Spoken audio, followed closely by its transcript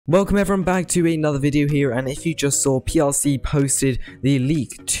Welcome everyone back to another video here, and if you just saw, PLC posted the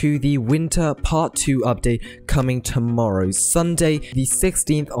leak to the Winter Part 2 update coming tomorrow, Sunday the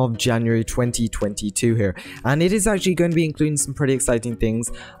 16th of January 2022 here, and it is actually going to be including some pretty exciting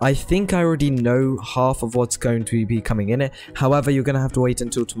things. I think I already know half of what's going to be coming in it. However, you're going to have to wait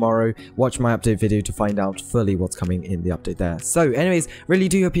until tomorrow, watch my update video to find out fully what's coming in the update there. So anyways, really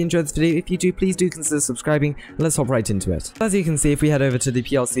do hope you enjoyed this video. If you do, please do consider subscribing, and let's hop right into it. As you can see, if we head over to the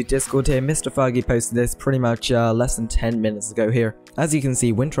PLC Discord here, Mr. Fergie posted this pretty much less than 10 minutes ago here. As you can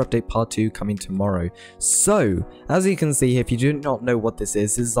see, Winter Update Part 2 coming tomorrow. So, as you can see, if you do not know what this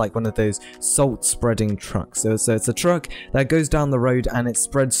is like one of those salt spreading trucks. So it's a truck that goes down the road and it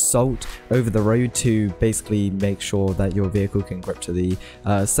spreads salt over the road to basically make sure that your vehicle can grip to the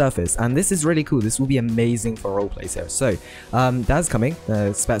surface. And this is really cool. This will be amazing for roleplays here. So, that's coming.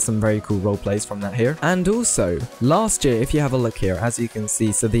 Expect some very cool roleplays from that here. And also, last year, if you have a look here, as you can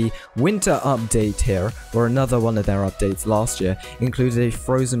see, so the Winter Update here, or another one of their updates last year, included a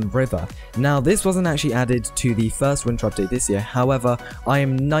frozen river. Now, this wasn't actually added to the first Winter Update this year. However, I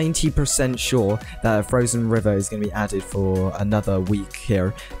am 90% sure that a frozen river is going to be added for another week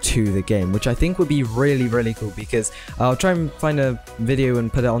here to the game, which I think would be really, really cool, because I'll try and find a video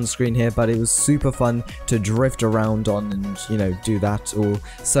and put it on screen here, but it was super fun to drift around on and, you know, do that all.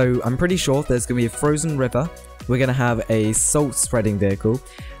 So I'm pretty sure there's going to be a frozen river. We're going to have a salt spreading vehicle.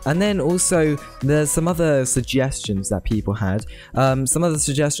 And then also, there's some other suggestions that people had. Some other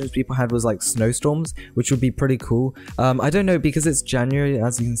suggestions people had was like snowstorms, which would be pretty cool. I don't know, because it's January,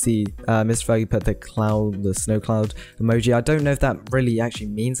 as you can see, Mr. Fergie put the snow cloud emoji. I don't know if that really actually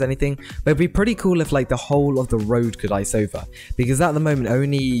means anything, but it'd be pretty cool if like the whole of the road could ice over. Because at the moment,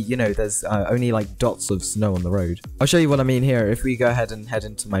 only, you know, there's only like dots of snow on the road. I'll show you what I mean here. If we go ahead and head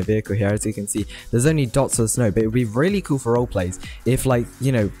into my vehicle here, as you can see, there's only dots of snow, but it would be really cool for roleplays if, like,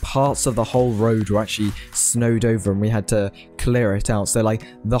 you know, parts of the whole road were actually snowed over and we had to clear it out. So like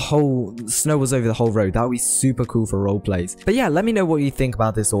the whole snow was over the whole road. That would be super cool for role plays. But yeah, let me know what you think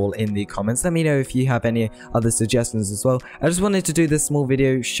about this all in the comments. Let me know if you have any other suggestions as well. I just wanted to do this small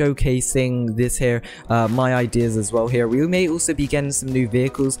video showcasing this here, my ideas as well here. We may also be getting some new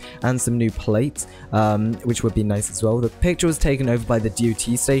vehicles and some new plates, which would be nice as well. The picture was taken over by the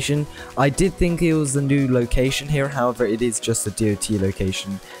DOT station. I did think it was a new location here, however it is just a DOT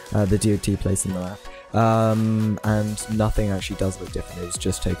location, the DOT place in the map. And nothing actually does look different. It's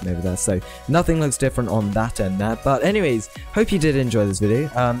just taken over there, so nothing looks different on that end there. But anyways, hope you did enjoy this video.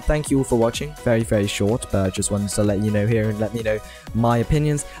 Thank you all for watching. Very short, but I just wanted to let you know here and let me know my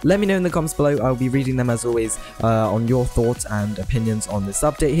opinions. Let me know in the comments below. I'll be reading them as always, on your thoughts and opinions on this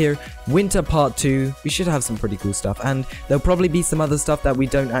update here. Winter Part 2, we should have some pretty cool stuff, and there'll probably be some other stuff that we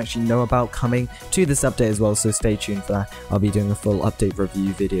don't actually know about coming to this update as well, so stay tuned for that. I'll be doing a full update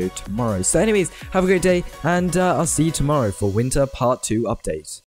review video tomorrow. So anyways, have a great day, and I'll see you tomorrow for Winter Part 2 update.